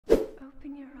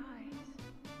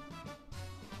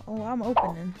Oh, I'm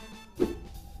opening.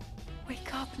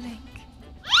 Wake up, Link.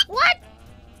 What?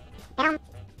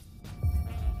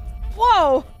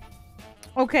 Whoa!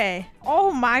 Okay.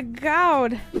 Oh my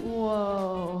god.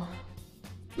 Whoa.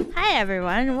 Hi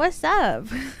everyone, what's up?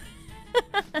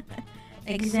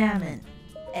 Examine.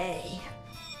 A.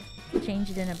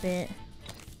 Changed it in a bit.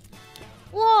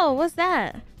 Whoa, what's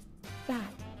that?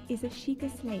 That is a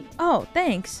Sheikah slate. Oh,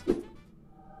 thanks.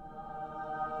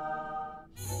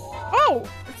 Oh,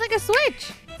 it's like a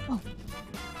switch. Oh.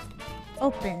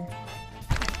 Open.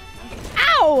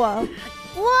 Ow!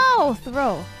 Whoa,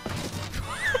 throw.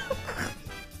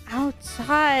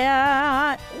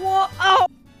 Outside. Whoa. Oh.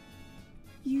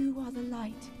 You are the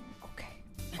light. Okay.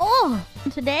 Oh,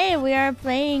 today we are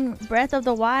playing Breath of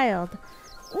the Wild.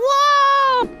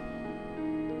 Whoa!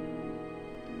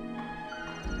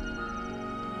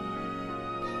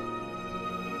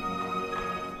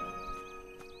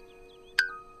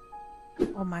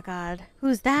 Oh my god.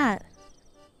 Who's that?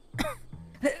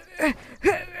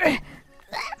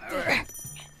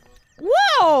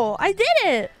 Whoa! I did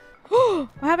it! What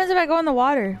happens if I go in the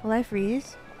water? Will I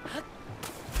freeze?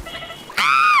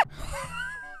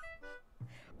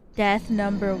 Death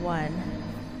number 1.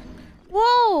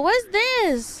 Whoa! What's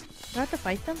this? Do I have to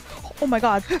fight them? Oh my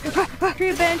god.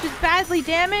 Tree bench is badly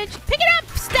damaged. Pick it up!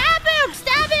 Stab him!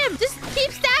 Stab him! Just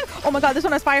keep stabbing! Oh my god, this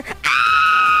one has fire.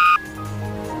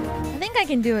 I think I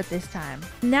can do it this time.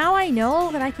 Now I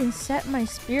know that I can set my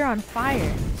spear on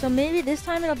fire. So maybe this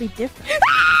time it'll be different.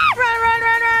 Run, run,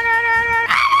 run, run, run, run, run!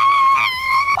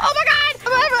 Oh my god!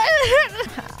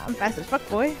 I'm fast as fuck,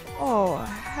 boy. Oh,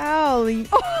 hell.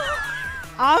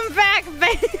 I'm back,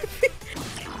 baby!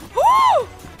 Oh!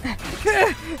 Theft!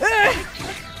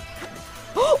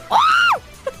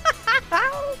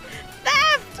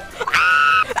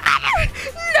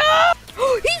 No!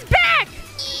 He's back!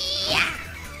 Yeah!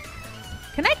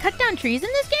 Can I cut down trees in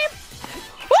this game?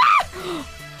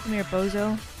 Come here,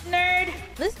 bozo. Nerd!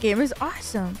 This game is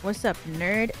awesome. What's up,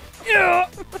 nerd?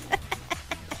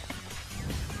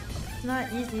 It's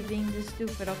not easy being this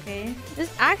stupid, okay?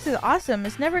 This axe is awesome.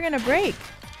 It's never gonna break.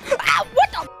 Ah,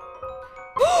 what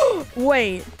the?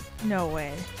 Wait. No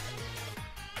way.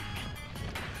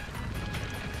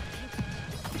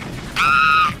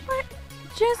 What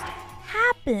just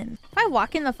happened? If I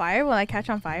walk in the fire, will I catch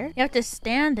on fire? You have to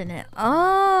stand in it.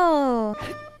 Oh.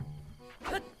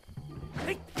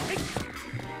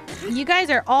 You guys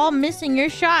are all missing your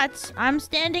shots. I'm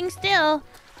standing still.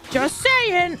 Just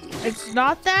saying, it's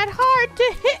not that hard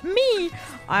to hit me.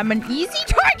 I'm an easy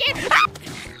target. Ah!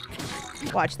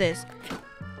 Watch this.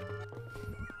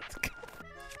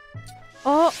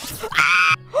 Oh.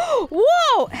 Ah!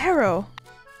 Whoa, arrow.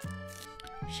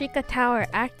 Sheikah Tower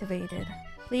activated.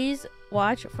 Please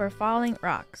watch for falling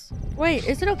rocks. Wait,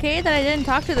 is it okay that I didn't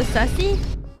talk to the sussy?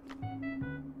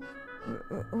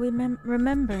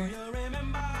 Remember.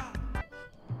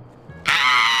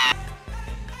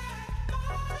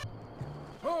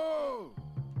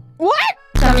 What?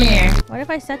 Come here. What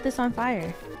if I set this on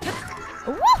fire?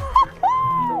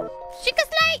 Sheikah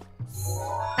slate!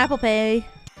 Apple Pay.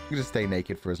 I'm gonna stay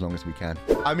naked for as long as we can.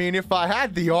 I mean, if I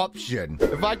had the option,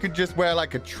 if I could just wear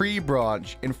like a tree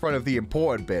branch in front of the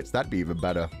important bits, that'd be even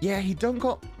better. Yeah, he don't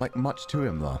got like much to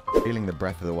him though. Feeling the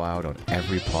breath of the wild on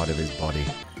every part of his body.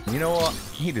 You know what?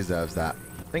 He deserves that.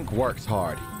 Link works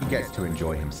hard. He gets to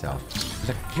enjoy himself.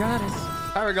 The goddess.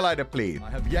 Paraglider, please.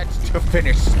 I have yet to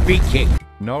finish speaking.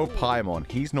 No Paimon.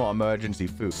 He's not emergency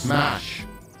food. Smash.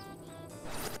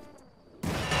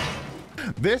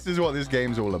 This is what this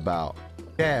game's all about.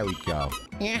 There we go.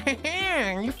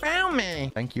 Yeah, you found me.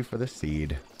 Thank you for the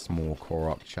seed, small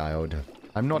Korok child.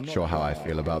 I'm not sure how I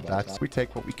feel about that. We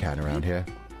take what we can around here.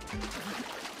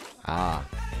 Ah.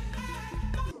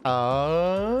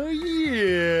 Oh,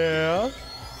 yeah.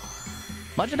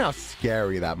 Imagine how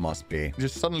scary that must be.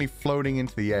 Just suddenly floating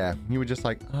into the air. You were just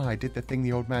like, oh, I did the thing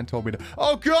the old man told me to.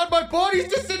 Oh, God, my body's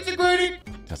disintegrating.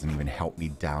 Doesn't even help me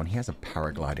down. He has a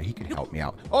paraglider. He could help me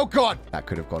out. Oh, God. That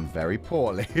could have gone very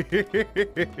poorly.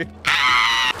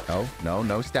 Oh, no,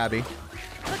 no stabby.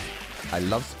 I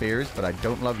love spears, but I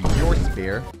don't love your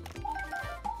spear.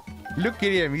 Look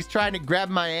at him. He's trying to grab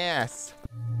my ass.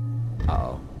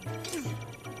 Uh-oh.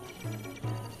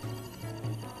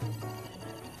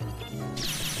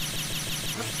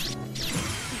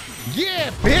 Yeah,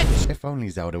 bitch! If only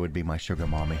Zelda would be my sugar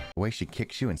mommy. The way she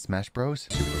kicks you in Smash Bros.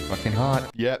 Super fucking hot.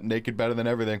 Yep, naked better than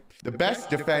everything. The best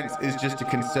defense is just to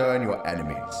concern your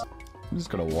enemies. I'm just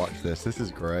gonna watch this. This is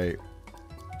great.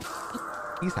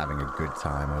 He's having a good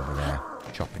time over there,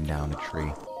 chopping down a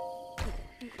tree.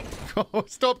 Oh,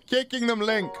 stop kicking them,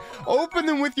 Link. Open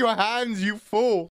them with your hands, you fool.